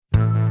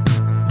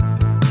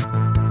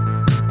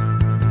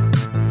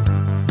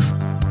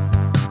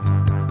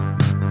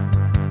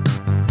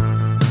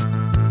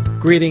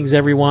Greetings,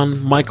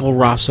 everyone. Michael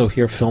Rosso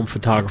here, Film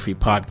Photography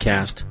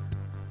Podcast.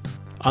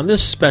 On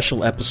this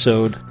special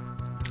episode,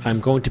 I'm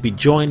going to be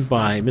joined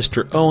by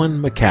Mr. Owen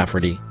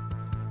McCafferty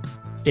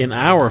in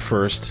our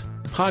first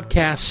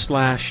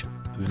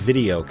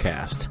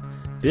podcast/videocast.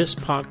 This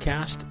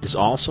podcast is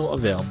also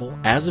available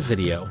as a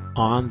video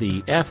on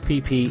the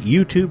FPP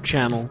YouTube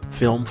channel,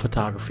 Film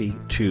Photography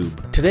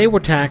Tube. Today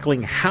we're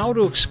tackling how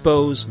to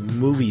expose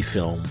movie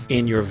film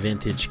in your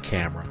vintage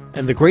camera.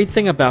 And the great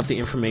thing about the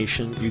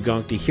information you're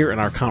going to hear in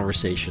our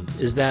conversation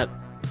is that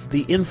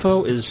the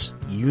info is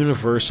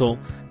universal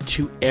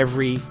to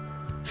every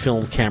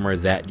film camera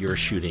that you're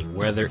shooting,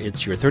 whether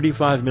it's your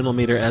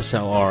 35mm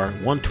SLR,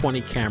 120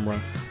 camera,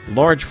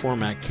 large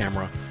format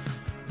camera.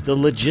 The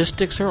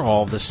logistics are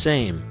all the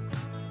same.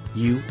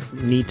 You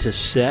need to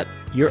set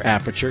your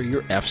aperture,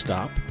 your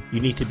f-stop. You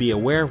need to be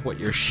aware of what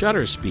your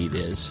shutter speed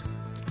is,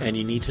 and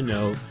you need to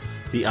know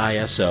the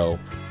ISO,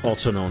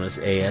 also known as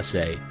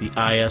ASA, the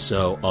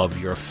ISO of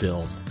your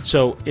film.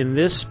 So in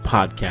this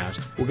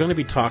podcast, we're going to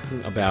be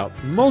talking about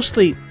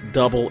mostly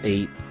double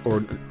 8,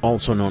 or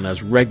also known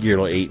as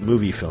regular 8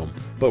 movie film.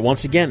 But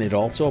once again, it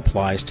also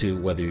applies to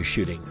whether you're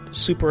shooting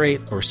Super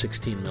 8 or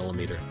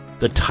 16mm.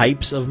 The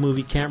types of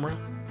movie camera: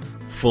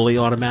 fully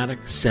automatic,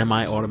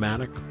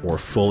 semi-automatic, or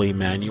fully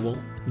manual.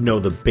 Know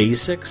the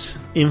basics.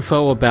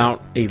 Info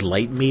about a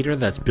light meter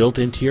that's built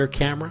into your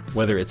camera,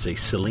 whether it's a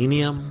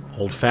selenium,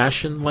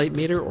 old-fashioned light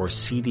meter, or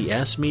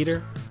CDS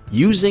meter.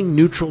 Using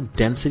neutral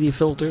density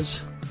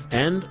filters.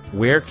 And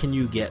where can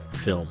you get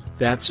film?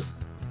 That's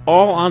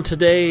all on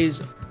today's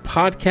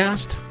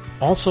podcast.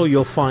 Also,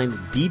 you'll find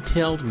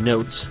detailed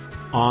notes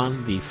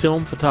on the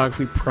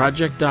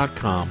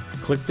filmphotographyproject.com.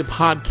 Click the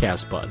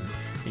podcast button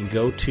and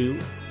go to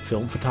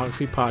Film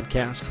Photography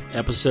Podcast,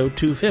 episode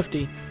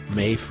 250,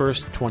 May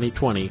 1st,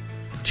 2020,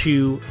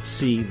 to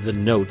see the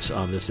notes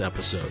on this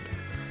episode.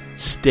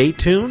 Stay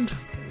tuned.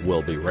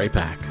 We'll be right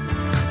back.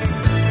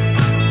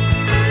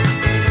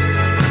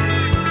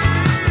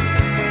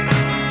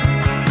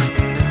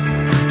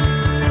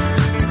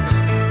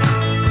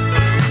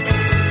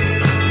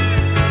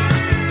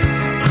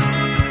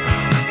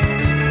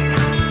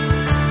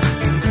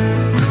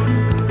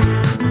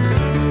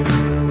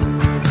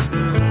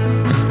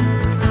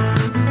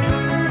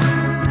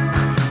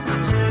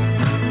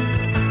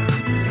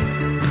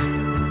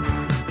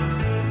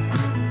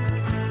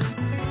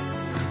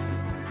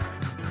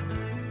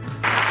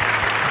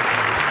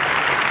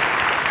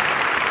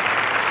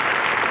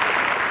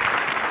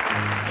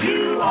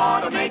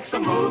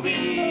 Some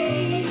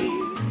movies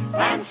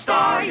and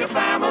star your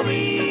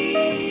family.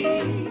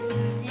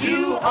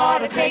 You ought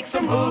to take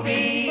some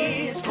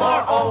movies,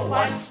 for oh,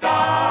 what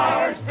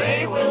stars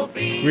they will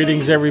be.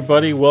 Greetings,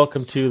 everybody.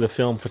 Welcome to the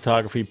Film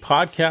Photography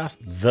Podcast,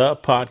 the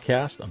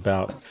podcast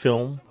about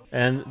film.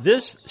 And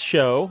this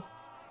show,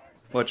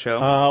 what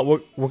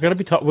show? We're going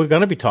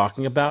to be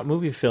talking about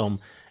movie film.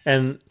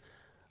 And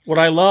what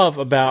I love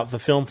about the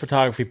Film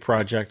Photography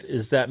Project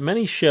is that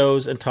many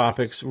shows and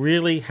topics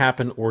really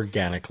happen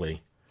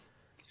organically.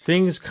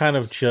 Things kind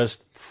of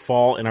just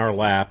fall in our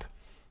lap,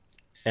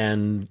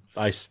 and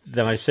I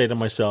say to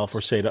myself, or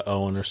say to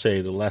Owen, or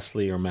say to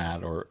Leslie, or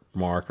Matt, or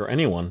Mark, or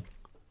anyone,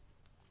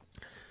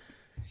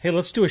 hey,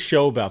 let's do a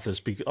show about this,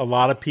 because a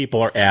lot of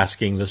people are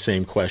asking the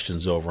same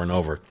questions over and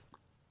over.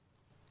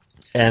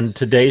 And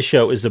today's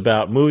show is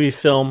about movie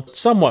film,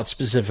 somewhat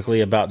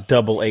specifically about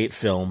double 8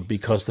 film,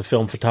 because the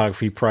Film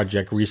Photography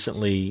Project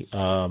recently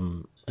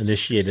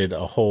initiated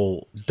a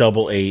whole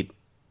double 8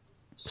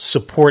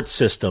 support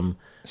system,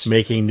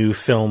 making new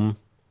film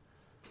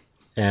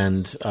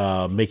and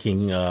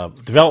making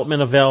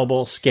development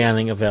available,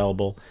 scanning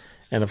available.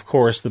 And, of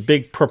course, the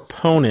big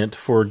proponent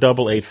for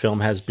double 8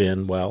 film has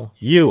been, well,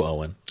 you,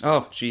 Owen.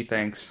 Oh, gee,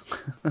 thanks.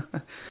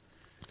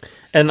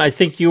 And I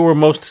think you were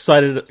most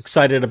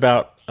excited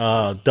about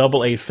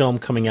double 8 film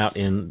coming out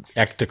in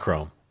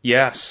Ektachrome.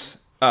 Yes,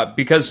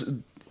 because,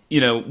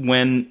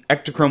 when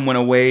Ektachrome went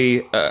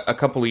away a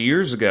couple of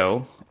years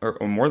ago,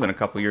 or more than a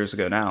couple years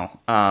ago now,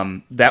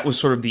 that was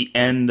sort of the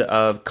end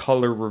of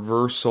color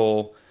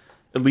reversal,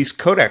 at least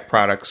Kodak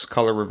products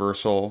color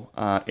reversal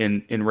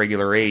in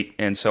regular 8,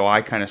 and so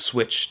I kind of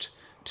switched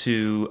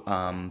to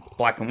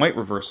black and white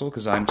reversal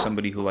because I'm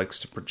somebody who likes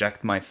to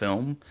project my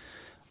film.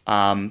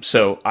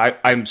 So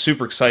I'm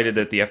super excited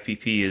that the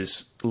FPP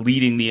is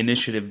leading the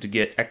initiative to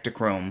get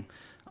Ektachrome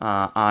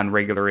on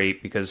regular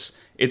 8 because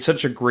it's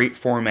such a great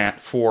format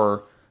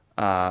for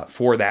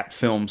that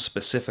film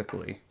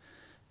specifically.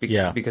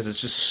 Because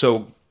it's just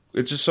so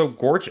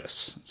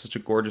gorgeous. It's such a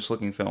gorgeous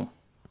looking film.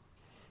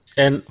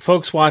 And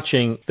folks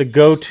watching, the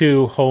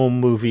go-to home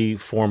movie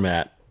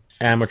format,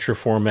 amateur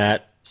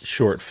format,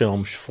 short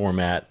film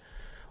format,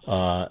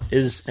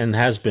 is and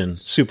has been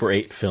Super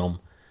 8 film.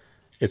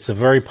 It's a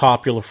very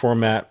popular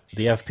format.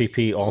 The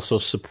FPP also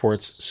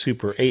supports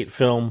Super 8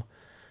 film,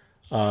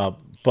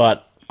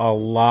 but a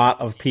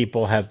lot of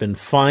people have been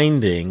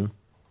finding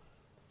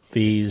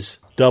these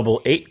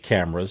double 8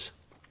 cameras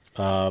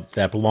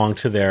that belong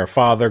to their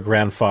father,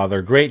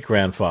 grandfather,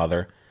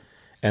 great-grandfather,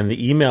 and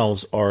the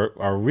emails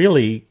are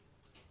really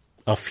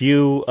a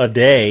few a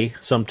day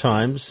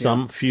sometimes,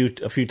 a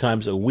few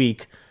times a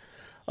week,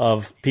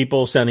 of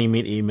people sending me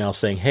an email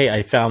saying, hey,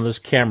 I found this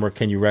camera.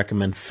 Can you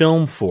recommend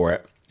film for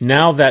it?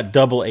 Now that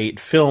 88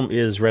 film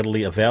is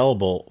readily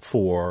available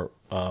for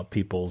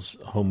people's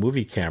home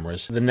movie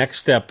cameras, the next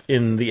step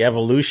in the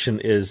evolution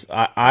is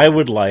I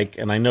would like,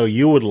 and I know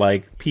you would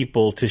like,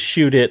 people to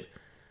shoot it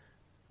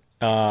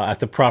at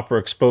the proper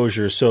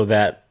exposure so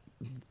that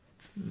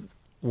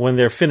when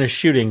they're finished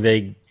shooting,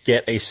 they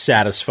get a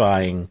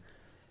satisfying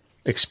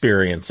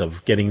experience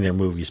of getting their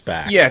movies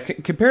back. Yeah,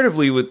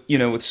 comparatively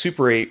with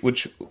Super 8,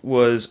 which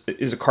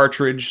is a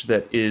cartridge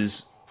that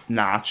is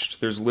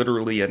notched. There's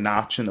literally a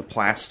notch in the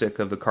plastic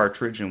of the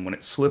cartridge, and when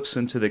it slips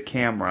into the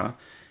camera,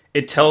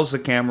 it tells the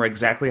camera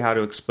exactly how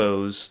to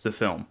expose the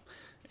film.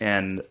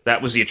 And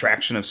that was the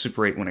attraction of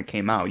Super 8 when it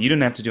came out. You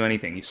didn't have to do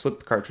anything. You slip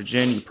the cartridge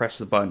in, you press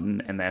the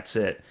button, and that's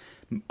it.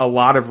 A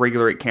lot of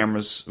regular 8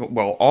 cameras,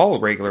 well, all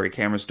regular 8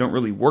 cameras don't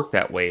really work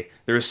that way.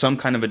 There is some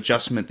kind of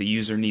adjustment the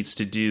user needs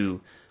to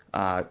do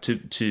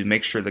to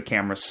make sure the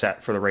camera's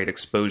set for the right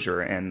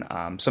exposure. And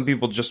some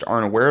people just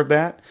aren't aware of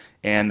that,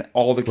 and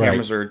all the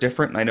cameras are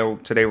different. And I know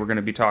today we're going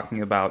to be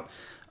talking about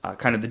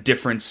kind of the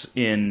difference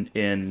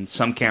in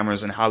some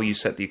cameras and how you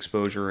set the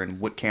exposure and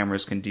what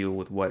cameras can deal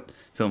with what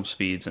film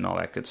speeds and all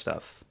that good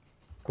stuff.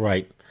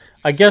 Right.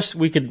 I guess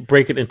we could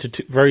break it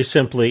into very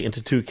simply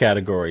into two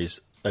categories.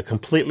 A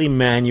completely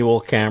manual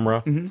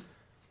camera,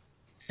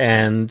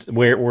 and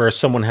where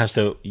someone has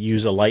to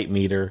use a light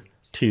meter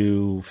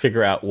to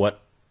figure out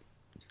what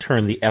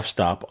turn the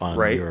f-stop on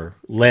your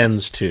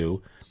lens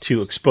to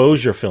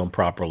expose your film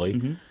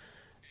properly,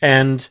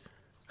 and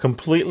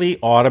completely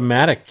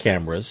automatic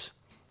cameras,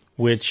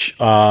 which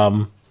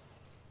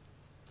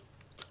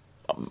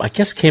I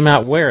guess came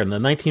out where, in the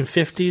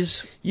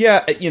 1950s?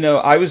 Yeah,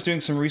 I was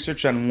doing some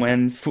research on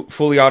when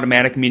fully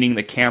automatic, meaning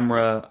the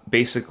camera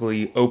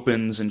basically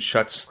opens and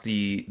shuts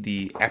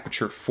the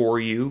aperture for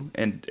you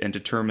and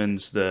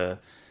determines the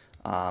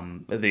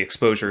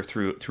exposure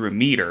through a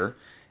meter.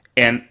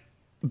 And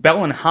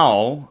Bell and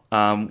Howell,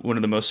 one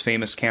of the most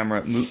famous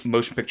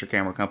motion picture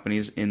camera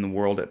companies in the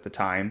world at the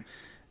time,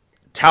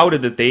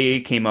 touted that they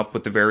came up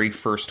with the very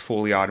first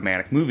fully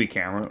automatic movie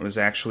camera. It was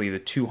actually the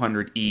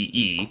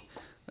 200EE.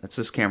 That's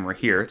this camera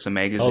here. It's a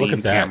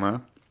magazine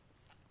camera.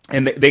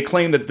 And they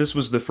claim that this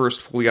was the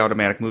first fully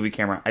automatic movie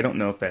camera. I don't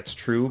know if that's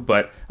true,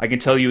 but I can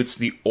tell you it's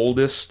the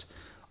oldest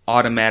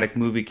automatic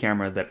movie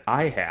camera that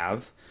I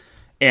have.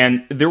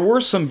 And there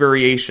were some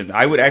variations.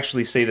 I would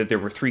actually say that there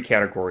were three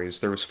categories.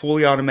 There was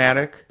fully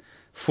automatic,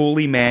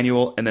 fully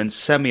manual, and then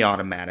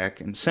semi-automatic.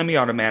 And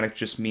semi-automatic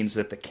just means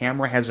that the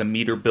camera has a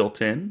meter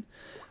built in,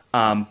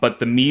 but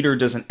the meter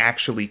doesn't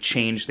actually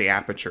change the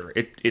aperture.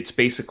 It's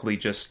basically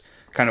just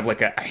kind of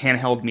like a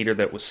handheld meter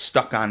that was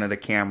stuck onto the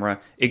camera.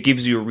 It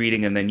gives you a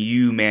reading, and then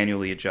you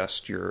manually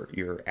adjust your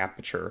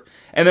aperture.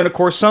 And then, of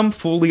course, some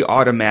fully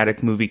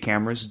automatic movie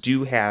cameras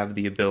do have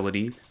the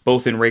ability,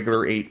 both in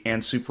regular 8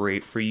 and Super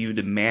 8, for you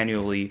to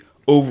manually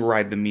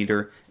override the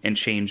meter and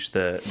change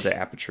the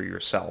aperture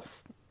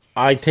yourself.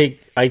 I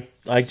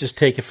just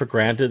take it for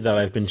granted that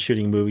I've been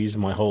shooting movies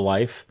my whole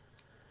life,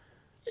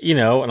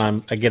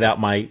 and I get out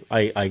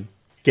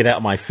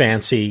my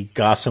fancy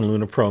Goss and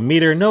Luna Pro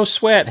meter. No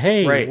sweat.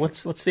 Hey,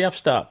 what's the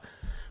f-stop?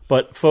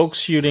 But folks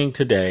shooting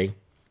today,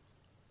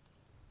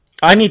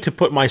 I need to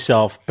put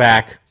myself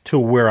back to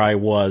where I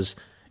was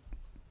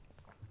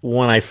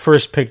when I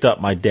first picked up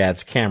my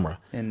dad's camera.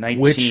 In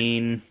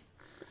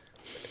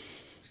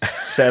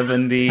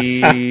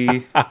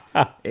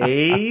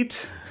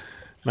 1978?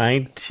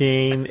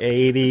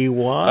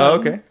 1981. Oh,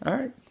 okay. All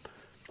right.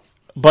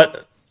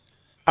 But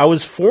I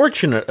was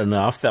fortunate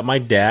enough that my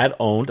dad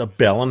owned a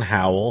Bell &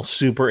 Howell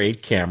Super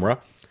 8 camera,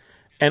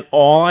 and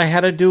all I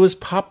had to do was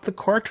pop the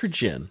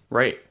cartridge in.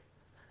 Right.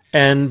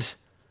 And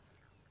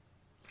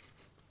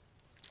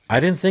I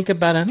didn't think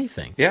about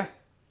anything. Yeah.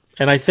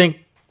 And I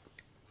think,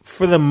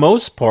 for the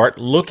most part,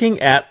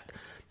 looking at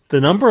the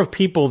number of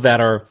people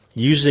that are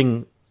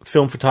using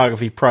film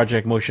photography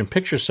project motion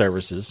picture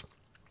services,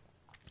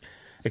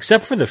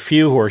 except for the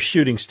few who are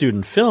shooting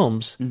student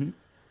films,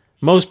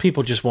 most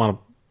people just want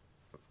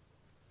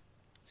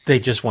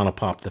to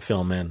pop the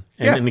film in.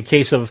 And in the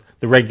case of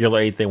the regular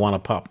 8, they want to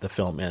pop the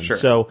film in. Sure.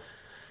 So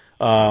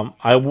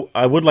I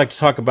would like to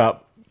talk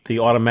about the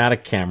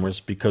automatic cameras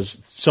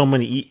because so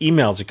many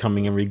emails are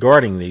coming in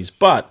regarding these.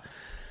 But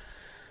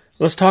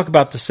let's talk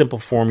about the simple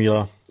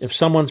formula. If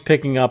someone's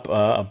picking up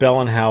a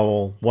Bell &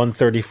 Howell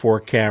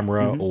 134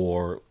 camera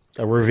or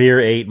a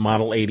Revere 8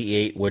 Model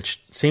 88,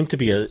 which seemed to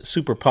be a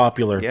super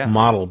popular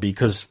model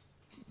because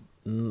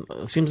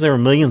it seems there are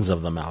millions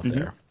of them out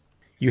there.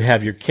 You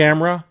have your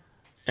camera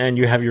and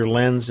you have your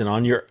lens, and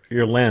on your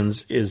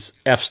lens is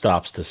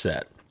f-stops to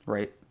set.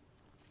 Right.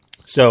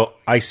 So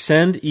I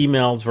send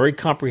emails, very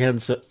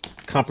comprehensive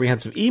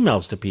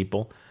emails to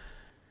people,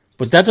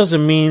 but that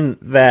doesn't mean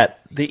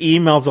that the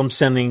emails I'm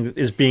sending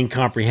is being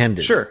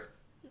comprehended. Sure.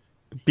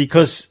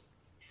 Because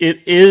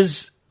it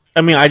is,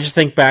 I just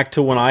think back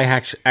to when I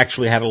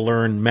actually had to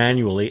learn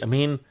manually.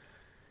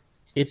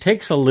 It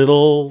takes a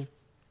little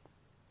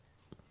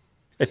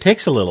It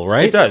takes a little,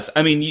 right? It does.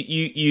 I mean,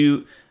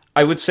 you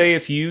I would say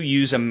if you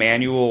use a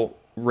manual,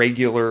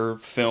 regular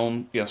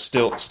film,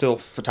 still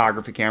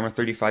photography camera,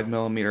 35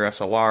 millimeter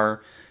SLR,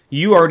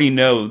 you already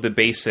know the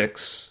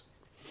basics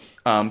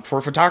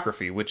for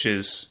photography, which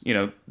is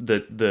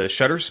the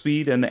shutter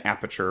speed and the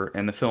aperture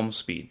and the film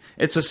speed.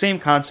 It's the same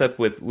concept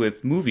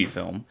with movie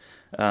film.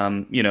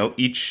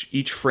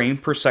 Each frame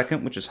per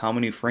second, which is how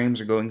many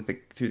frames are going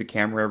through the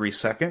camera every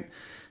second,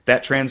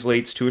 that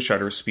translates to a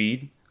shutter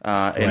speed.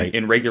 Right.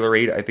 In regular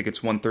rate, I think it's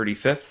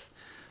 1/35th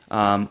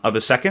of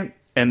a second.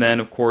 And then,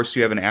 of course,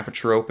 you have an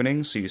aperture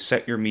opening, so you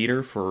set your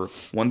meter for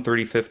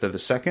 1/35th of a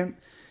second.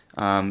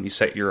 You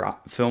set your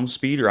film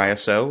speed, your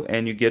ISO,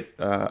 and you get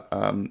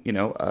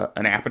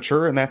an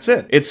aperture, and that's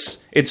it.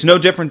 It's no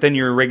different than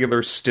your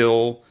regular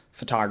still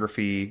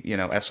photography,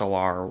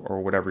 SLR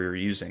or whatever you're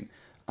using.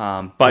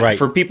 But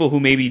for people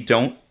who maybe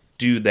don't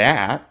do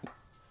that,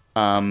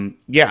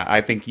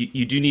 I think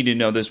you do need to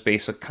know those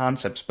basic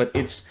concepts. But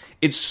it's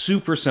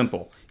super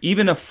simple.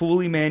 Even a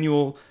fully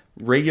manual,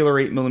 regular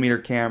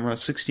 8mm camera,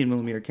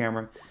 16mm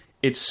camera,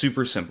 it's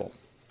super simple.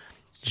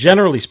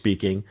 Generally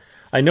speaking,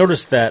 I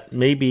noticed that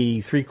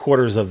maybe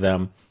 3/4 of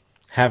them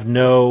have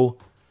no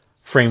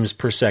frames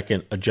per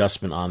second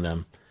adjustment on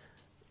them.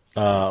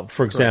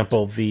 For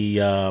example, the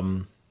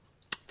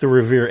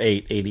Revere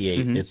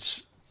 888,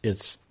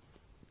 it's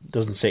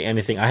doesn't say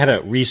anything. I had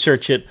to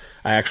research it.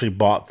 I actually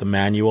bought the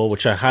manual,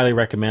 which I highly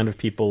recommend if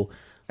people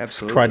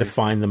try to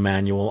find the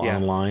manual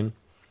online.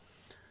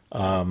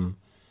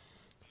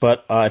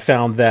 But I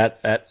found that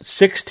at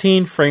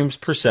 16 frames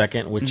per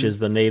second, which is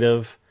the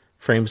native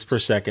frames per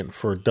second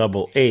for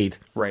 888,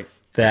 right,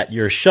 that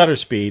your shutter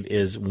speed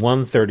is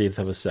 1/30th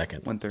of a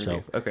second. 1/30th,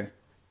 so okay.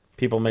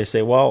 People may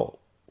say, well,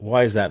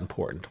 why is that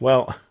important?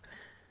 Well,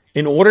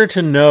 in order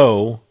to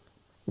know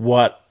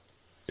what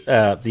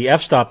the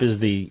f-stop is,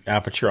 the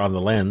aperture on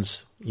the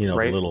lens, the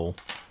little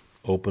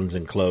opens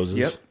and closes.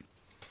 Yep.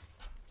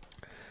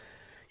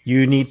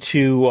 You need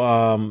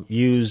to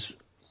use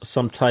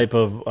some type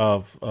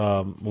of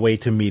way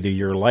to meter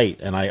your light.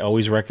 And I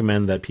always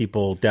recommend that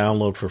people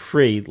download for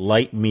free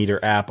Light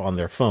Meter app on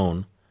their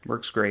phone.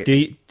 Works great.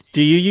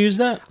 Do you use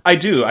that? I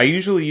do. I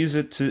usually use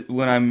it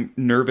when I'm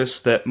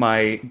nervous that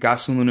my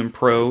Gossalumen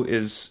Pro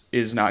is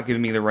not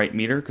giving me the right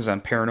meter because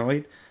I'm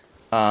paranoid.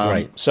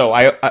 Right. So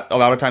a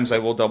lot of times I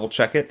will double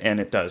check it,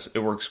 and it does. It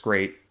works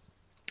great.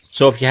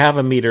 So if you have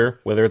a meter,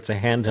 whether it's a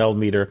handheld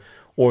meter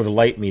or the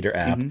Light Meter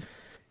app,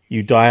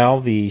 you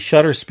dial the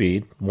shutter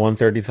speed,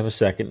 1/30th of a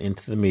second,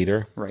 into the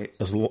meter, right,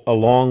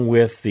 along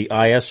with the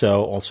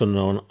ISO, also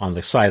known on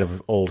the side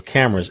of old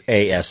cameras,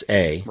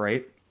 ASA.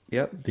 Right.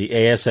 Yep.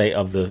 The ASA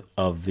of the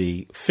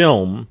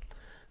film.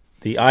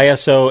 The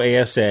ISO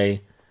ASA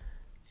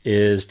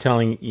is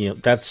telling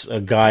that's a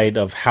guide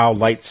of how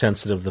light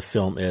sensitive the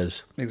film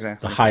is.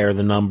 Exactly. The higher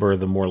the number,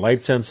 the more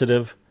light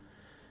sensitive.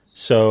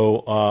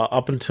 So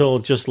up until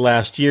just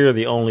last year,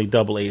 the only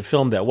 888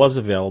 film that was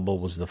available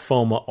was the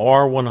FOMA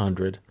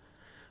R100,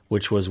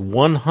 which was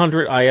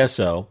 100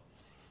 ISO,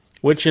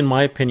 which in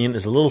my opinion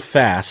is a little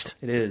fast.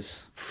 It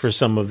is. For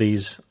some of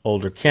these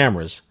older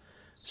cameras.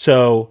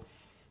 So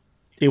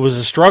it was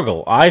a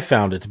struggle. I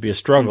found it to be a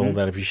struggle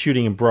that if you're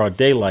shooting in broad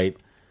daylight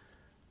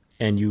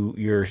and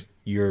you're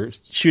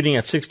shooting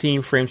at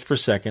 16 frames per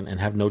second and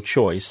have no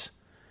choice,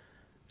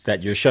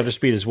 that your shutter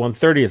speed is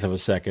 1/30th of a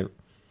second,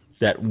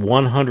 that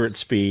 100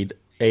 speed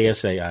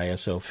ASA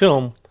ISO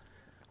film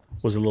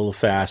was a little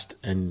fast,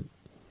 and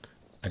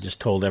I just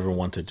told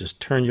everyone to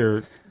just turn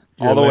your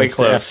all the way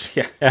close,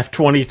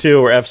 F22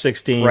 or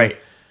F16, right,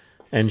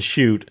 and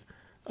shoot.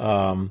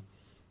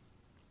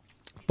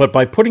 But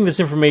by putting this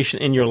information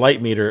in your light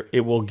meter,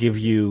 it will give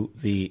you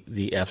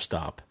the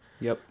f-stop.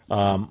 Yep.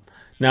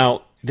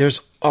 Now,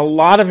 there's a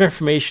lot of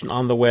information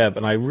on the web,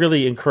 and I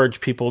really encourage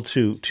people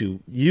to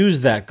use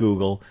that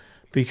Google,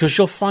 because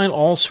you'll find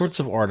all sorts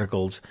of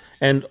articles,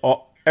 and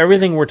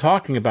everything we're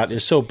talking about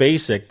is so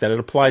basic that it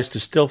applies to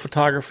still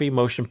photography,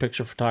 motion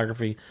picture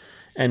photography,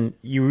 and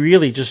you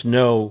really just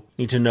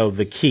need to know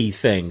the key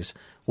things.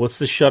 What's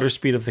the shutter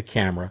speed of the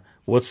camera?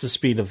 What's the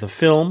speed of the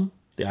film,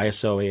 the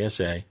ISO,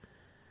 ASA?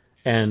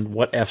 And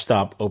what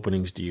f-stop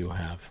openings do you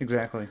have?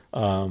 Exactly.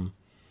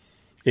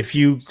 If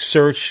you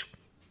search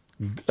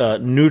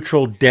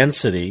neutral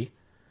density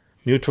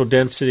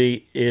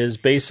is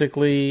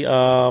basically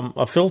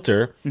a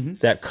filter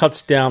that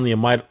cuts down the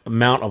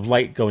amount of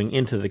light going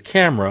into the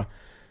camera,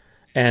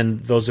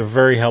 and those are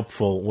very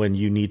helpful when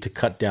you need to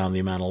cut down the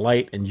amount of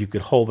light, and you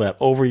could hold that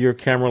over your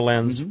camera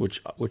lens, which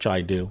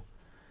I do.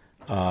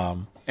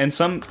 And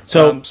some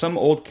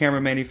old camera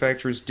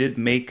manufacturers did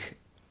make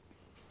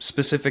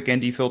specific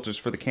ND filters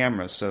for the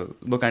camera. So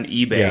look on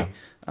eBay.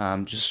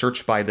 Just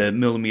search by the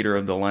millimeter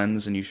of the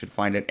lens, and you should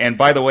find it. And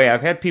by the way,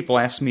 I've had people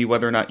ask me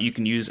whether or not you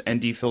can use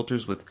ND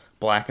filters with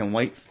black and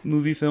white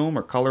movie film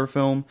or color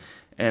film,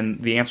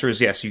 and the answer is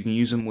yes. You can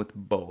use them with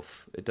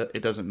both.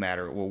 It doesn't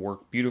matter. It will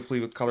work beautifully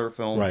with color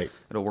film. Right.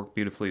 It'll work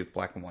beautifully with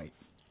black and white.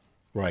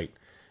 Right.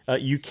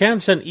 You can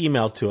send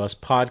email to us,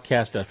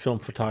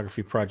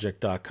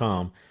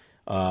 podcast@filmphotographyproject.com.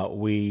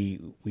 We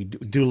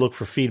do look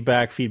for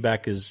feedback.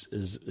 Feedback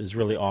is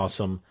really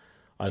awesome.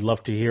 I'd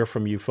love to hear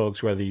from you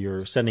folks, whether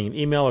you're sending an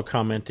email or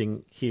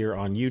commenting here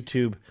on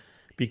YouTube,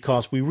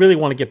 because we really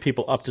want to get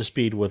people up to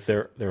speed with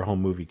their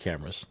home movie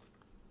cameras.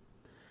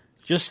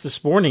 Just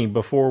this morning,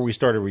 before we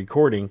started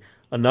recording,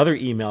 another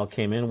email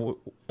came in.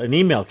 An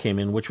email came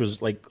in, which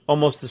was like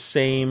almost the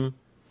same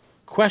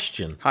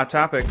question. Hot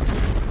topic.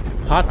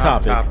 Hot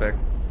topic.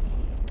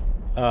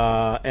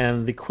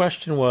 And the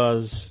question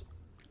was,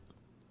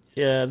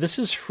 this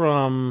is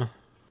from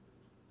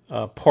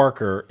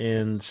Parker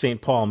in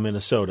St. Paul,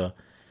 Minnesota.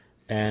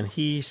 And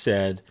he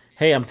said,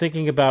 hey, I'm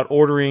thinking about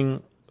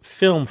ordering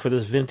film for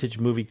this vintage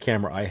movie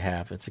camera I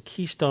have. It's a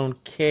Keystone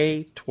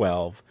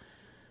K12.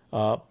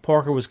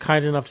 Parker was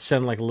kind enough to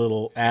send like a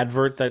little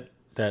advert that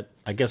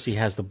I guess he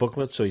has the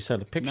booklet, so he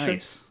sent a picture.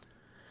 Nice.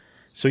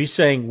 So he's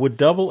saying,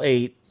 would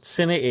 88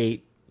 Cine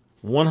 8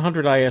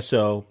 100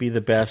 ISO be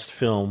the best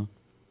film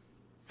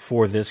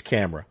for this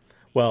camera?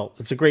 Well,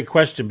 it's a great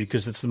question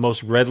because it's the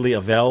most readily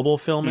available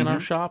film in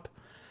our shop,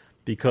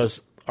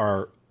 because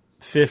our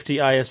 50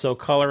 ISO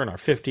color and our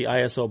 50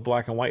 ISO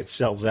black and white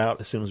sells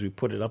out as soon as we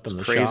put it up in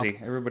the shop. Crazy.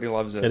 Everybody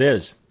loves it. It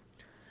is.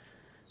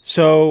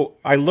 So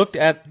I looked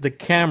at the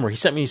camera. He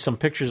sent me some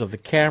pictures of the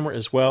camera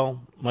as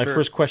well. My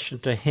first question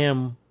to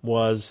him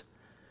was,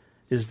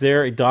 is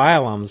there a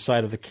dial on the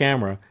side of the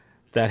camera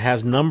that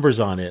has numbers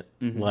on it,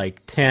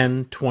 like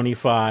 10,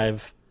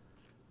 25,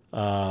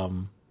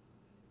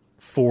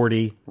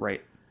 40?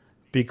 Right.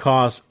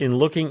 Because in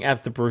looking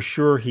at the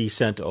brochure he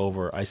sent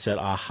over, I said,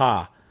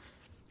 aha,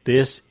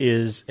 this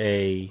is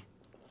a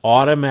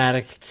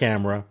automatic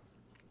camera,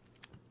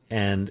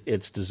 and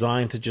it's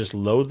designed to just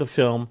load the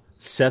film,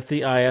 set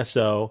the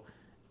ISO,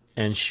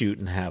 and shoot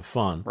and have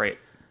fun. Right.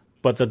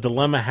 But the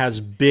dilemma has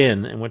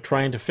been, and we're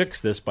trying to fix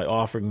this by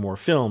offering more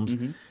films,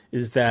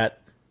 is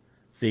that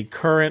the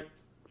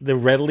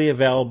readily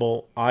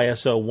available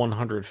ISO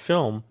 100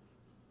 film,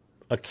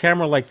 a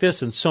camera like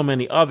this and so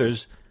many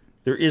others,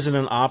 there isn't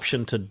an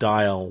option to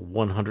dial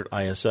 100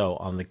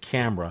 ISO on the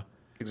camera.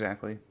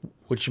 Exactly.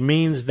 Which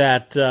means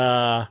that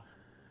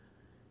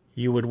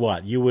you would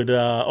what? You would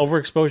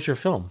overexpose your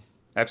film.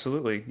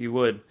 Absolutely, you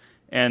would.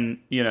 And,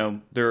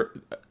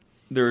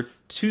 there are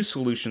two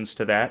solutions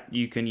to that.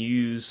 You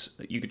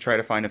could try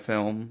to find a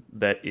film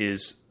that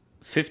is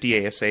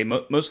 50 ASA.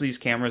 Most of these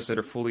cameras that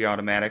are fully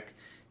automatic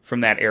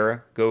from that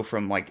era go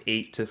from like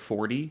 8 to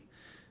 40,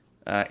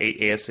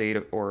 8 ASA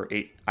or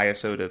 8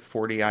 ISO to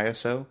 40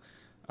 ISO.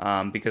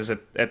 Because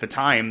at the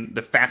time,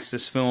 the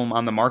fastest film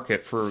on the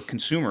market for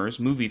consumers,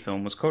 movie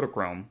film, was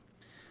Kodachrome,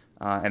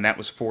 and that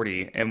was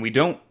 40. And we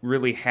don't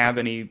really have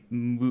any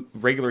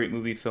regular 8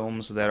 movie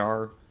films that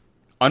are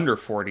under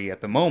 40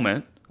 at the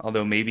moment,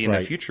 although maybe in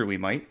the future we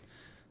might.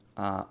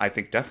 I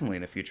think definitely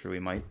in the future we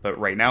might, but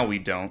right now we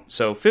don't.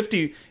 So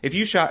 50, if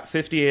you shot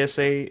 50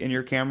 ASA in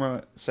your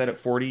camera set at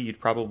 40, you'd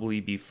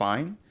probably be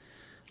fine.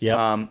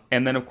 Yeah.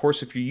 And then, of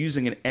course, if you're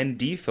using an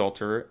ND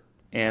filter,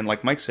 and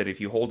like Mike said, if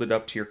you hold it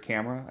up to your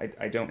camera,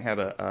 I don't have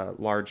a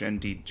large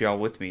ND gel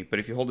with me, but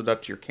if you hold it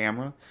up to your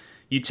camera,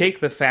 you take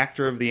the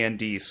factor of the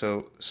ND.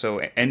 So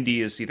ND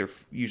is either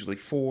usually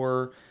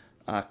 4,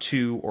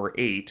 2, or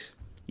 8.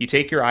 You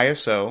take your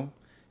ISO,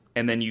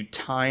 and then you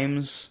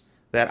times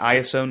that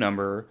ISO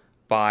number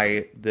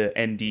by the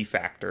ND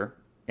factor,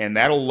 and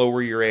that'll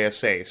lower your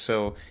ASA.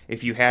 So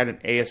if you had an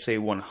ASA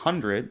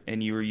 100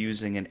 and you were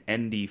using an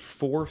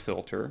ND4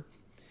 filter,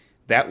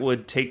 that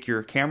would take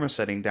your camera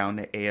setting down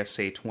to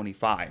ASA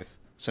 25.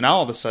 So now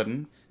all of a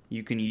sudden,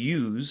 you can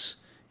use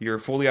your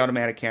fully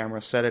automatic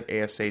camera set at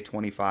ASA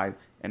 25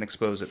 and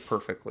expose it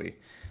perfectly.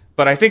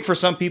 But I think for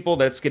some people,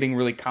 that's getting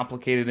really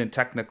complicated and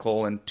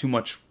technical and too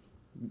much.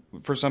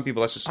 For some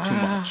people, that's just too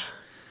much.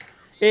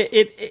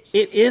 It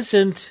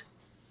isn't.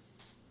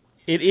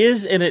 It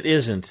is and it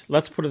isn't.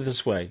 Let's put it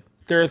this way.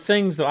 There are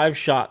things that I've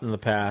shot in the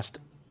past,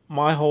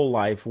 my whole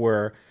life,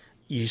 where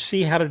you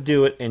see how to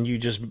do it and you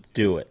just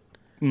do it.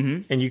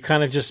 Mm-hmm. And you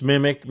kind of just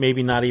mimic,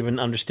 maybe not even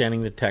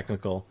understanding the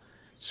technical.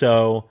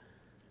 So,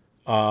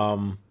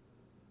 and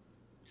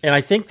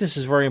I think this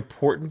is very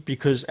important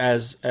because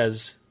as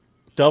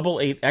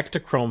 88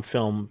 Ektachrome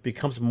film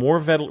becomes more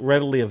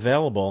readily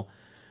available,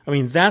 I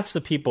mean, that's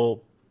the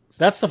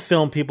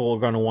film people are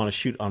going to want to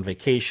shoot on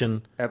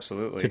vacation.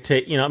 Absolutely. To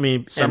take,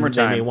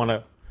 summertime. And they may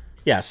want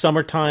to,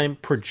 summertime,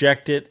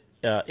 project it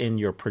in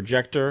your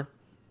projector.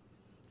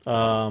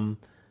 So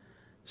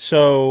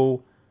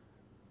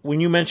when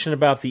you mentioned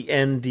about the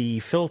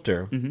ND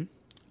filter,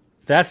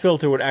 that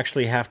filter would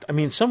actually have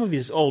to, some of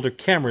these older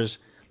cameras,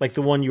 like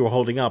the one you were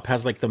holding up,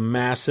 has like the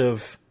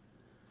massive,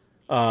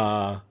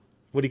 what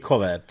do you call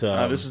that?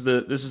 This is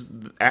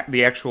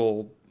the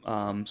actual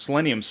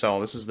selenium cell.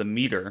 This is the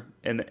meter,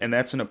 and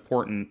that's an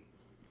important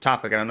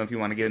topic. I don't know if you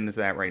want to get into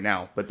that right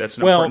now, but that's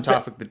an important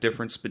topic, the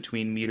difference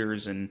between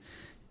meters and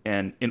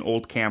in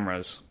old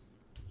cameras.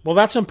 Well,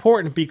 that's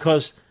important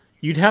because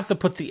you'd have to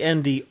put the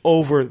ND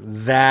over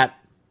that,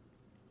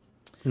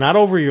 not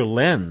over your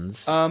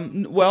lens.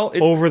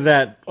 Over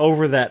that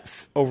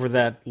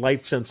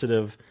light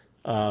sensitive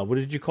what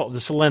did you call it?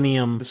 The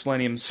selenium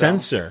selenium cell.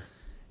 sensor.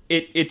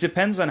 It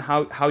depends on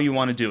how you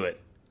want to do it.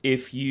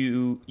 If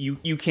you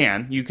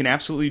can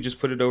absolutely just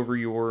put it over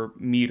your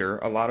meter.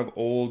 A lot of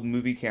old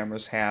movie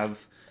cameras have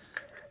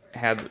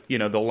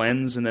the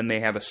lens, and then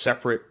they have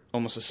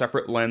almost a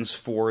separate lens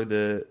for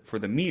the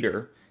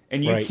meter,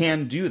 and you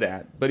can do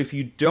that. But if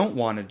you don't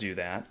want to do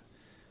that,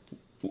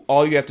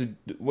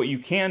 what you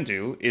can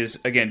do is,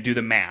 again, do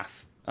the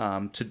math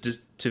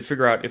to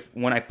figure out if,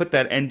 when I put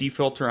that ND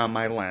filter on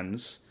my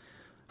lens,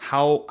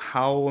 how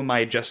am I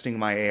adjusting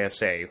my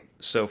ASA?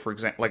 So, for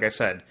example, like I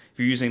said, if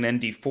you're using an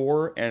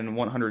ND4 and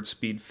 100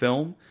 speed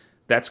film,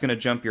 that's going to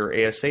jump your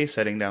ASA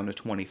setting down to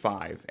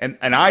 25. And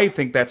I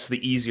think that's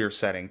the easier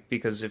setting,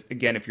 because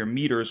if your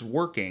meter is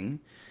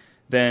working,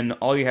 then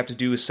all you have to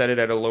do is set it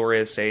at a lower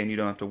ASA and you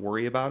don't have to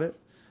worry about it.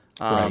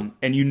 Right.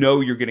 And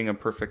you're getting a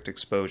perfect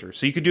exposure.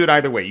 So you could do it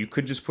either way. You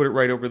could just put it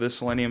right over the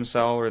selenium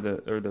cell or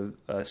the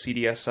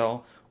CDS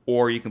cell,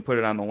 or you can put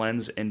it on the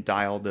lens and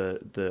dial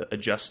the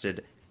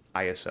adjusted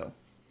ISO.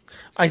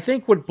 I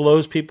think what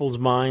blows people's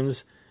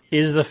minds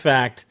is the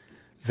fact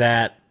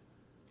that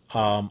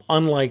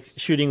unlike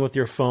shooting with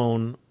your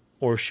phone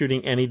or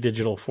shooting any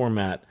digital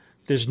format,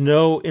 there's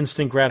no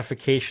instant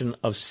gratification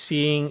of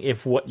seeing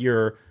if what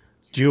you're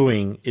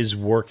doing is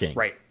working.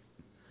 Right.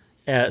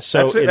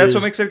 So that's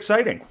what makes it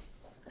exciting.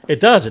 It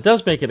does. It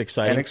does make it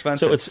exciting. And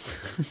expensive.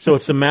 So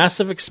it's the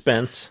massive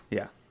expense.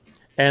 Yeah.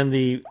 And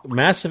the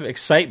massive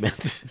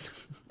excitement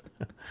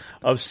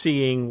of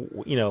seeing,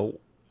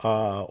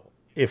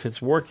 if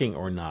it's working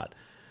or not.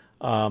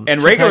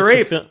 And regular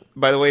ape,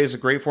 by the way, is a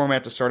great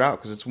format to start out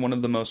because it's one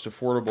of the most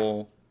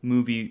affordable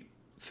movie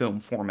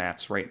film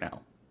formats right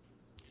now.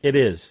 It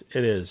is.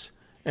 It is.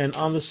 And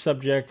on the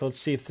subject, let's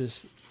see if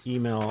this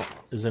email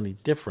is any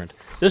different.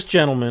 This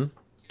gentleman,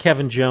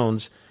 Kevin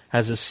Jones,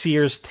 has a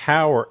Sears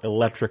Tower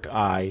electric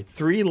eye,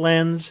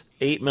 3-lens,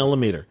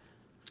 8mm.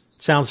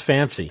 Sounds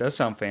fancy. It does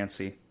sound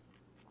fancy.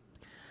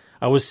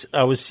 I was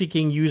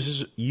seeking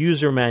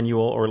user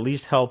manual or at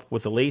least help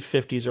with the late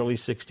 50s, early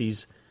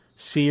 60s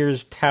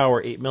Sears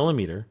Tower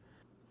 8mm.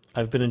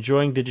 I've been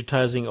enjoying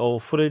digitizing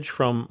old footage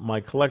from my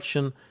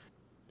collection.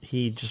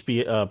 He'd just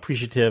be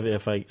appreciative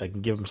if I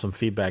can give him some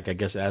feedback, I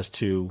guess, as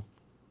to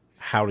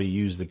how to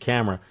use the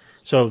camera.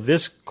 So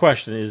this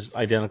question is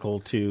identical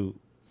to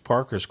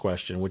Parker's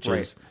question, which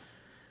is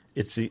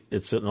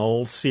it's an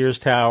old Sears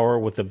Tower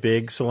with a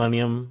big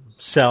selenium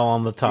cell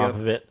on the top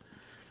of it,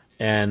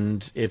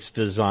 and it's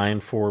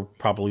designed for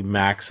probably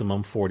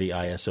maximum 40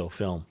 ISO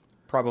film.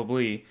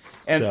 Probably.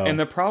 And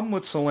the problem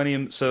with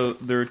selenium, so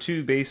there are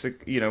two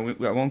basic, I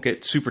won't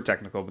get super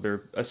technical, but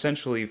they're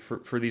essentially,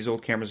 for these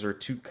old cameras, there are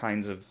two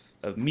kinds of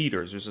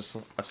meters. There's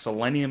a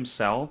selenium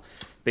cell.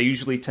 They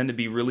usually tend to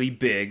be really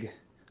big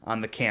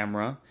on the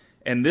camera.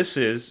 And this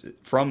is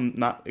from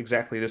not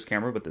exactly this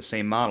camera, but the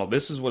same model.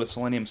 This is what a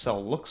selenium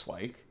cell looks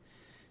like.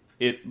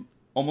 It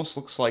almost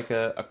looks like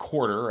a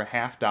quarter, a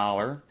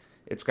 $50.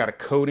 It's got a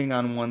coating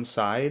on one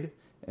side,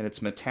 and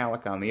it's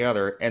metallic on the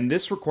other. And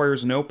this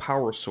requires no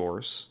power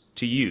source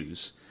to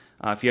use.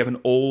 If you have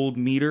an old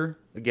meter,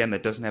 again,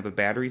 that doesn't have a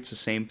battery, it's the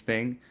same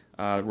thing.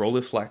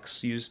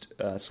 Rolleiflex used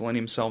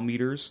selenium cell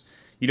meters.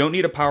 You don't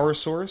need a power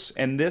source,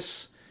 and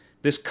this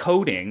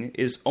coating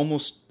is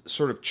almost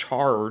sort of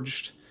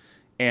charged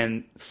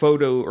and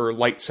photo or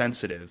light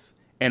sensitive.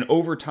 And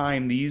over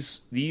time,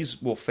 these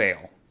will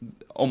fail,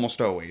 almost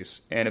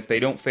always. And if they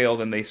don't fail,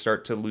 then they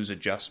start to lose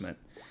adjustment.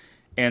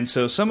 And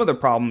so some of the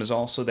problem is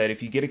also that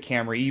if you get a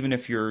camera, even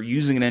if you're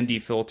using an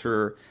ND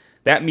filter,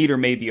 that meter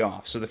may be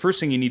off. So the first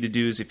thing you need to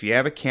do is, if you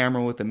have a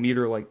camera with a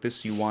meter like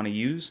this you want to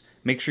use,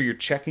 make sure you're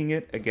checking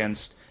it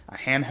against a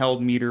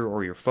handheld meter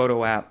or your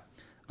photo app,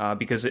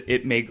 because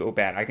it may go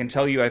bad. I can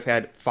tell you I've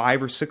had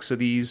 5 or 6 of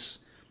these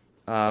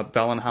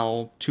Bell &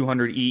 Howell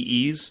 200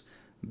 EEs.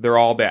 They're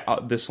all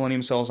bad. The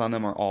selenium cells on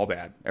them are all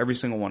bad. Every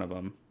single one of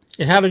them.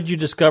 And how did you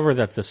discover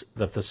that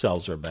the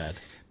cells are bad?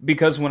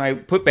 Because when I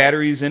put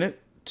batteries in it,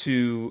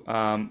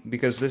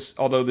 because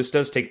although this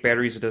does take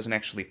batteries, it doesn't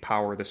actually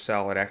power the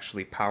cell. It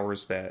actually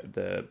powers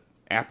the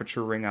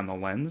aperture ring on the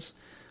lens.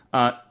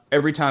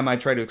 Every time I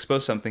try to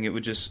expose something, it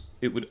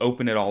would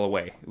open it all the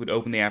way. It would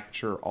open the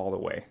aperture all the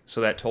way. So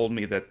that told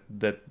me that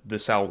the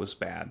cell was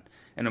bad.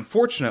 And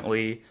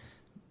unfortunately,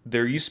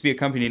 there used to be a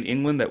company in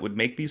England that would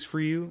make these for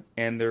you,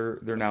 and they're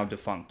now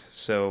defunct.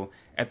 So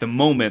at the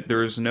moment,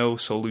 there is no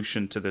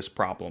solution to this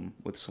problem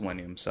with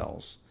selenium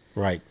cells.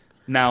 Right.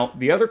 Now,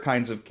 the other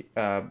kinds of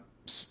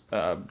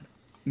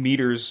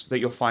meters that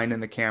you'll find in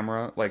the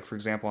camera, like for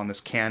example on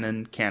this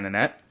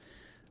Canonette,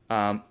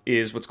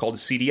 is what's called a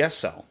CDS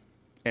cell.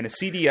 And a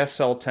CDS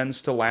cell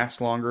tends to last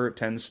longer. It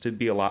tends to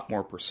be a lot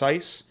more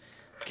precise.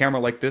 A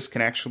camera like this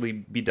can actually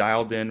be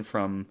dialed in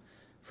from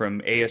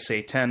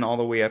ASA 10 all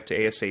the way up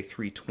to ASA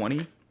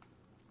 320.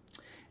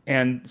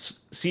 And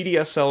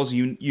CDS cells,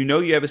 you know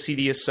you have a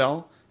CDS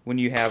cell when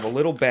you have a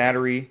little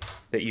battery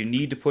that you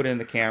need to put in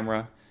the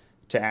camera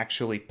to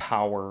actually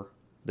power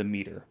the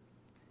meter.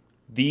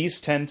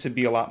 These tend to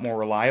be a lot more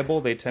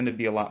reliable. They tend to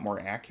be a lot more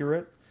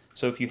accurate.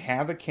 So if you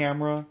have a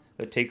camera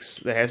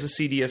that has a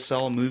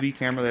CDSL, a movie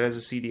camera that has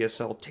a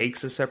CDSL,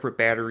 takes a separate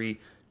battery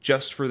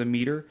just for the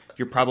meter,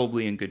 you're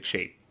probably in good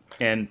shape.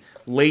 And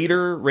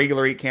later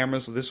regular 8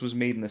 cameras, this was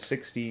made in the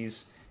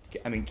 60s.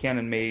 I mean,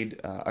 Canon made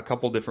a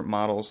couple different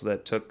models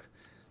that took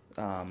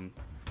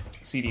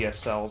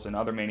CDSLs, and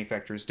other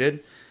manufacturers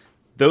did.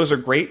 Those are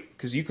great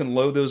because you can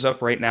load those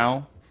up right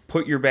now,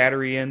 put your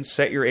battery in,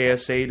 set your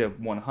ASA to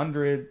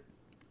 100,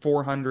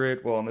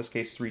 400, well, in this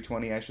case,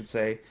 320, I should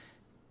say,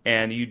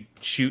 and you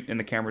shoot and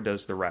the camera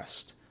does the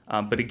rest.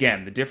 But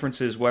again, the difference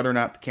is whether or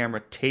not the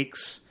camera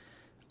takes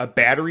a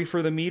battery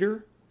for the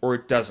meter or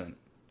it doesn't.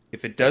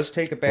 If it does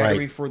take a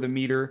battery for the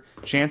meter,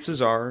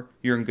 chances are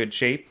you're in good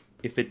shape.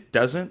 If it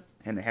doesn't,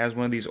 and it has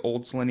one of these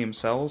old selenium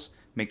cells,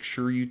 make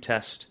sure you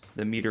test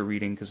the meter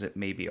reading because it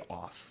may be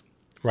off.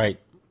 Right.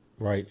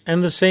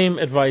 And the same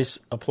advice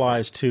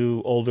applies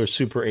to older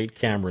Super 8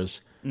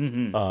 cameras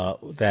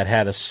that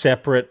had a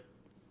separate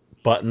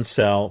button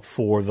cell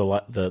for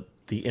the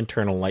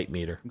internal light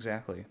meter.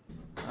 Exactly.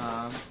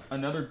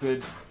 Another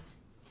good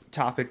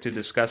topic to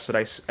discuss that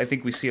I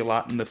think we see a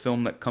lot in the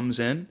film that comes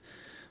in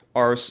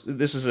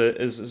this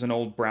is an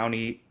old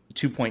Brownie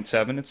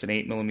 2.7. It's an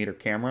 8mm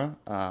camera.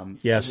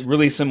 Yes.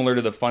 Really similar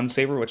to the Fun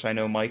Saver, which I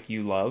know, Mike,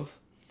 you love.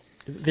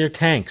 They're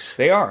tanks.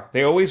 They are.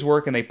 They always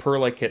work, and they purr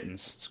like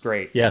kittens. It's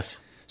great. Yes.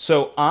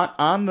 So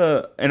on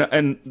the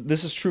and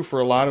this is true for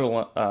a lot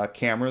of the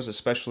cameras,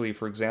 especially,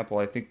 for example,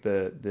 I think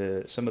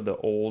the some of the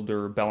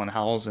older Bell and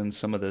Howells and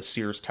some of the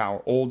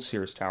old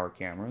Sears Tower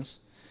cameras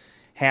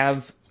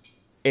have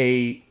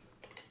a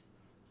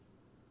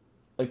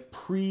like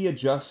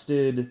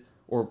pre-adjusted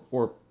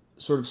or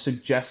sort of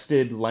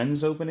suggested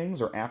lens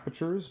openings or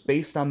apertures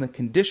based on the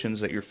conditions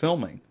that you're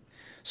filming.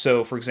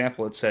 So, for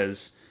example, it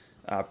says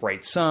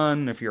bright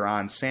sun if you're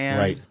on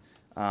sand.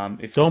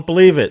 Right. Don't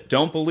believe it.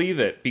 Don't believe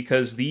it,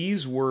 because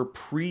these were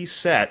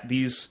preset.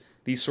 These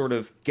sort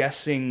of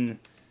guessing,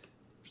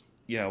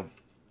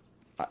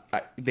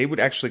 they would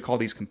actually call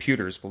these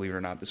computers. Believe it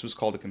or not, this was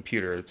called a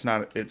computer. It's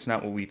not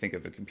what we think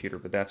of a computer,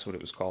 but that's what it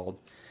was called.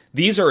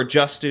 These are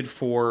adjusted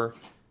for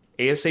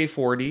ASA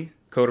 40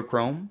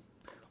 Kodachrome,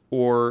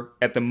 or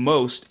at the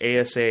most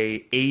ASA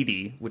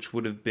 80, which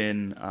would have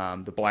been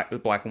the black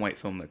and white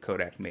film that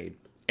Kodak made.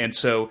 And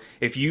so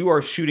if you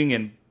are shooting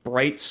in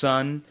bright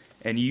sun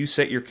and you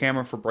set your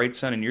camera for bright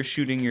sun and you're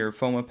shooting your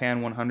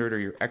Fomapan 100 or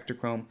your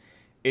Ektachrome,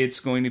 it's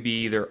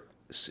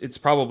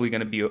probably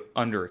going to be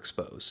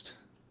underexposed.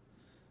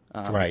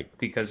 Right.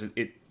 Because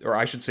it's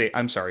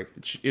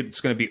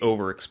going to be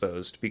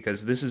overexposed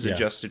because this is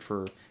adjusted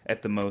for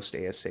at the most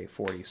ASA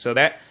 40. So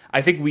that,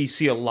 I think we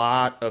see a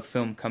lot of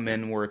film come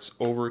in where it's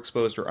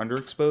overexposed or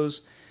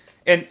underexposed.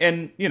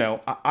 And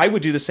I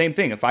would do the same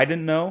thing. If I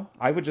didn't know,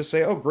 I would just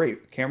say, oh,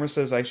 great, the camera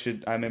says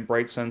I'm in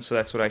bright sun, so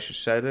that's what I should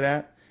set it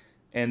at.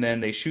 And then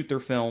they shoot their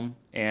film,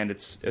 and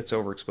it's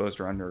overexposed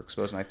or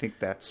underexposed, and I think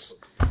that's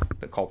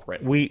the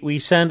culprit. We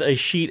send a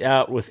sheet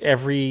out with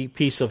every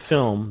piece of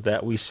film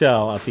that we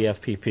sell at the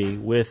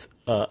FPP with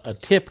a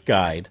tip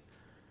guide,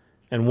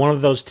 and one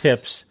of those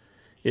tips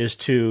is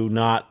to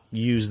not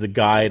use the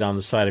guide on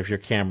the side of your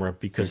camera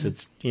because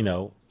it's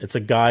a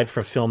guide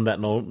for film that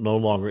no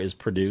longer is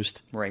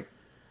produced. Right.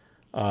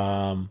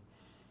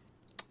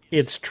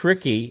 It's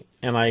tricky.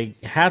 And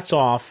hats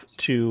off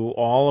to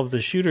all of the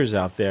shooters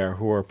out there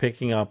who are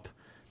picking up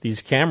these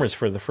cameras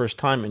for the first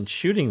time and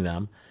shooting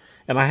them.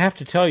 And I have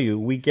to tell you,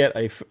 we get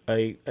a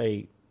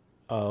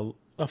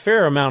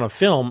fair amount of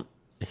film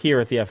here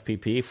at the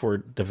FPP for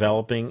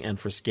developing and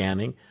for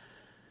scanning.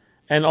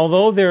 And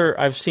although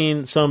I've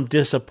seen some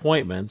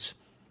disappointments,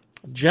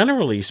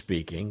 generally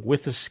speaking,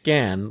 with the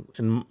scan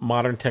and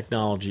modern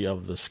technology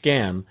of the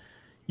scan,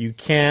 you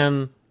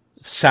can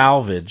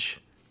salvage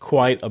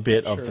quite a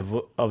bit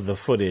of the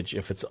footage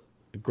if it's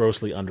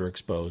grossly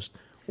underexposed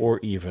or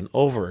even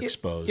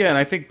overexposed. Yeah, and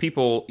I think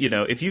people,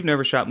 if you've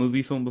never shot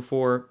movie film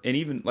before, and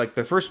even like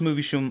the first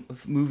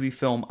movie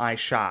film I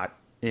shot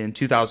in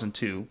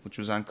 2002, which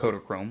was on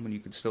Kodachrome, when you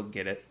could still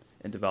get it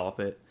and develop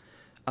it,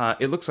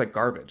 it looks like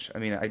garbage. I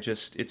mean,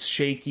 it's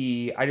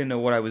shaky. I didn't know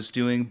what I was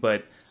doing,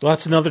 but well,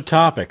 that's another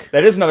topic.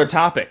 That is another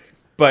topic.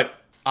 But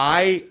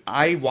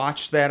I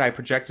watched that. I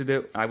projected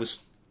it. I was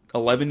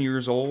 11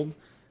 years old.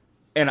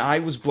 And I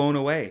was blown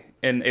away,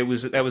 and that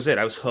was it.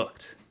 I was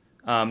hooked.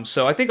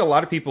 So I think a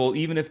lot of people,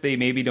 even if they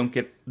maybe don't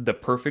get the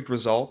perfect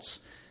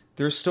results,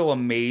 they're still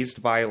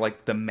amazed by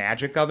like the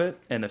magic of it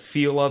and the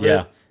feel of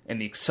it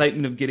and the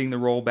excitement of getting the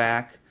roll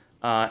back.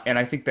 And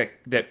I think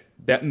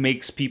that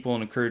makes people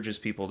and encourages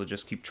people to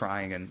just keep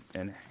trying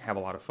and have a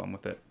lot of fun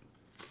with it.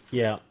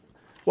 Yeah.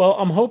 Well,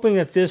 I'm hoping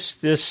that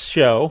this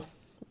show.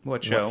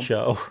 What show? What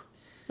show?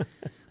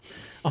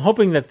 I'm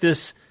hoping that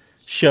this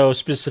show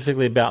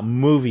specifically about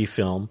movie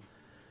film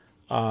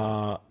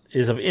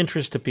is of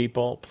interest to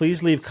people.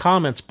 Please leave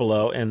comments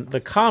below, and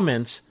the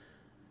comments,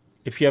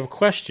 if you have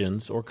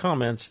questions or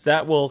comments,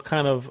 that will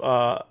kind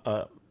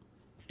of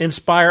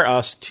inspire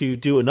us to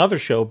do another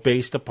show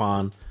based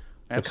upon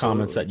the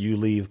comments that you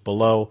leave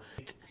below.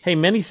 Hey,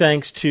 many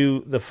thanks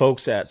to the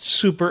folks at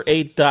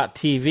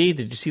Super8.tv.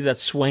 Did you see that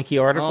swanky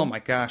article? Oh my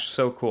gosh,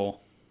 so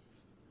cool.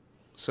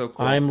 So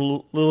cool. I'm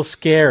a little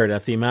scared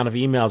at the amount of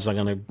emails I'm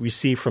going to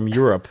receive from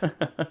Europe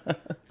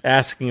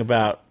asking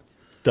about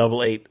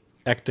 88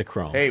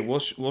 Ektachrome. Hey,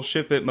 we'll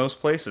ship it most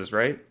places,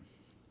 right?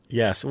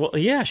 Yes. Well,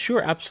 yeah,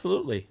 sure.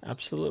 Absolutely.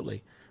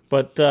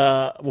 But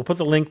we'll put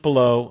the link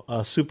below.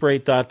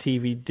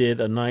 Super8.tv did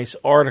a nice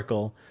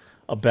article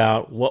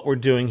about what we're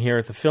doing here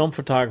at the Film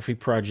Photography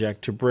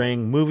Project to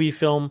bring movie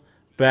film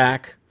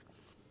back.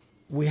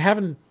 We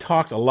haven't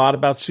talked a lot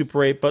about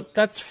Super 8, but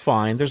that's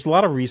fine. There's a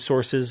lot of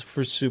resources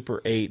for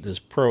Super 8. There's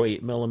Pro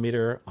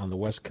 8mm on the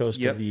west coast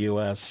of the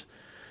U.S.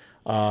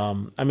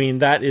 I mean,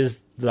 that is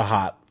the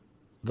hot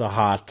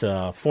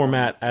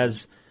format.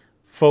 As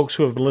folks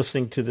who have been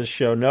listening to this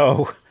show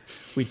know,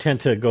 we tend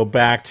to go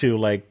back to,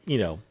 like,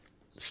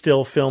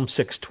 still film,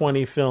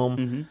 620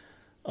 film,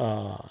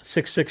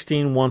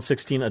 616,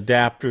 116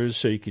 adapters,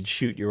 so you could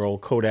shoot your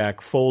old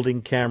Kodak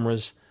folding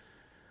cameras.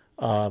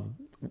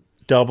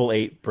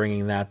 88,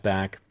 bringing that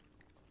back.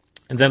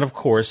 And then, of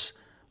course,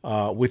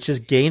 which is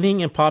gaining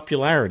in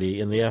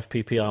popularity in the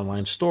FPP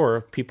online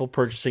store, people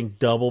purchasing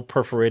double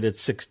perforated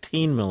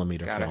 16mm film.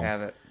 Gotta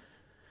have it.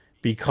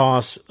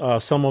 Because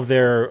some of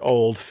their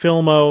old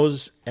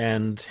Filmos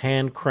and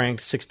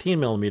hand-cranked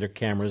 16mm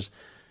cameras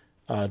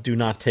do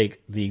not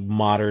take the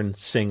modern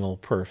single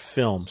perf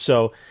film.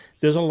 So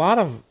there's a lot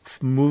of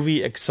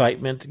movie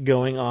excitement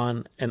going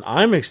on, and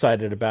I'm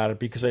excited about it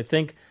because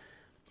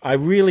I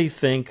really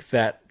think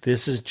that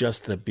this is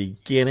just the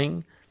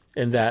beginning,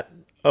 and that,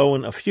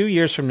 in a few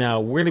years from now,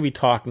 we're going to be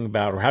talking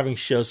about or having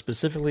shows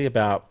specifically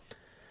about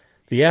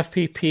the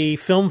FPP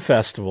Film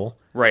Festival.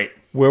 Right.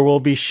 Where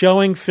we'll be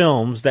showing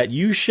films that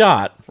you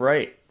shot.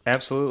 Right.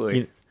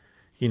 Absolutely.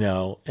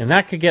 And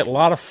that could get a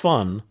lot of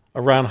fun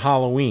around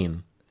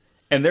Halloween.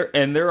 And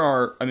there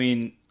are,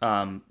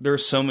 there are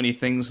so many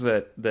things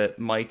that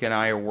Mike and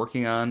I are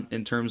working on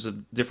in terms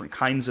of different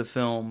kinds of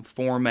film,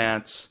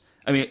 formats.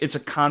 I mean, there's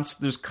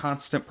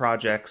constant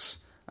projects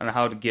on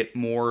how to get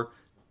more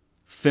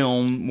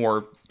film,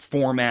 more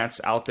formats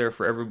out there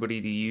for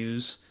everybody to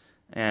use,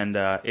 and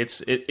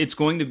it's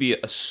going to be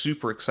a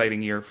super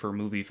exciting year for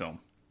movie film.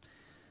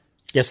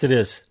 Yes, it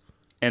is.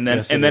 And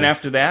then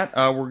after that,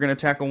 we're going to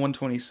tackle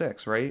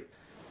 126, right?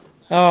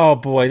 Oh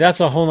boy,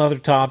 that's a whole other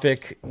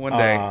topic. One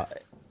day.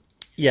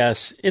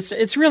 Yes,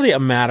 it's really a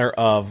matter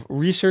of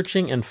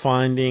researching and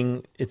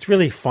finding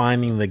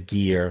the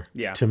gear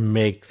to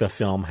make the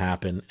film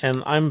happen.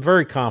 And I'm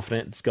very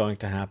confident it's going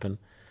to happen.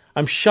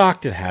 I'm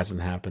shocked it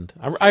hasn't happened.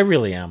 I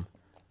really am.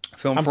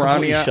 Film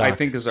Ferrania, I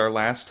think, is our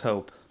last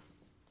hope.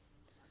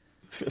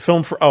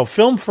 Film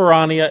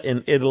Ferrania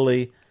in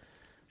Italy.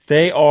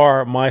 They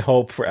are my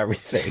hope for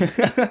everything.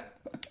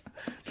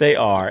 They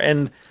are.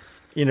 And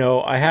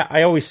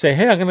I always say,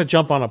 hey, I'm going to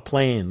jump on a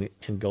plane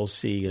and go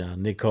see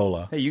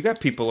Nicola. Hey, you got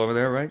people over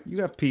there, right? You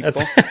got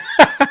people.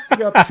 You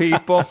got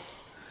people.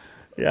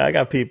 Yeah, I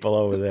got people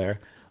over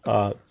there.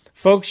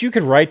 Folks, you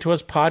could write to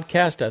us,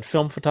 podcast at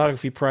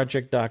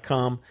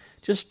filmphotographyproject.com.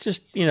 Just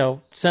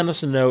send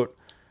us a note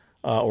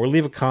or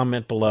leave a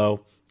comment below.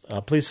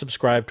 Please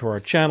subscribe to our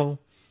channel.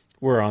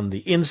 We're on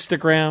the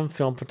Instagram,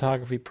 Film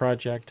Photography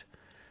Project.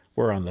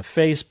 We're on the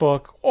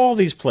Facebook, all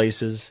these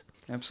places.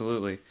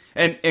 Absolutely.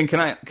 And can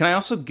I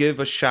also give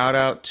a shout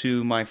out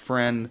to my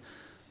friend,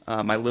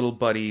 my little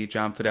buddy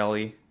John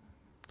Fideli?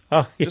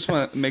 Oh, yes. Just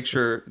want to make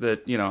sure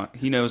that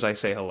he knows I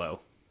say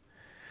hello.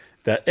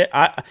 That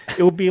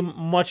it would be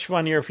much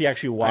funnier if he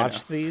actually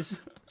watched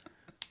these.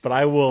 But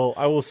I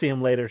will see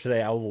him later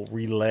today. I will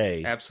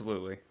relay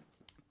absolutely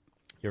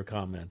your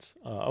comments.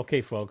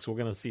 Okay, folks, we're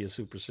going to see you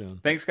super soon.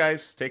 Thanks,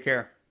 guys. Take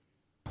care.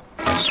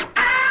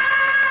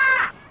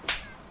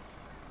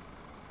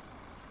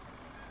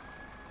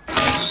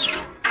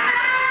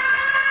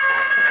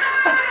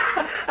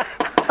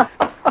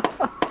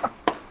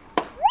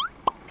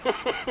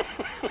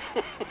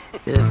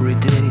 Every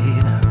day,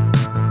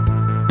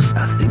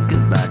 I think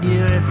about you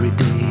every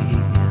day.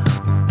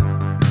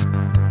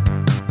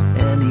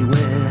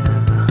 Anywhere,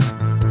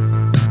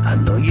 I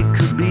know you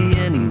could be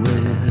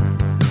anywhere.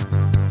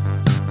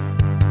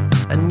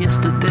 And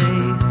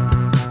yesterday,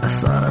 I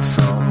thought I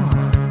saw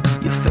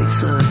your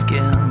face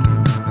again.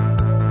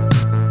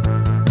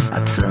 I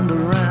turned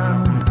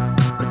around,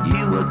 but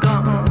you were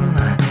gone.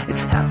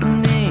 It's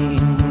happening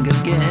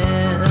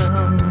again.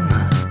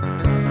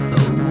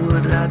 Oh,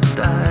 would I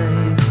die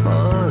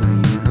for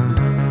you?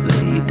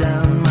 Lay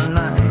down my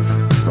life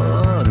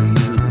for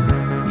you.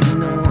 You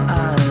know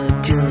I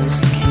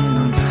just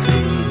can't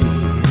say,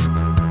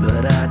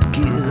 but I'd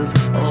give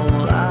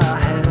all I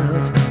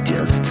have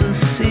just to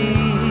see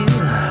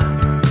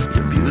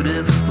your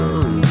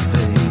beautiful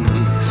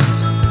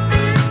face.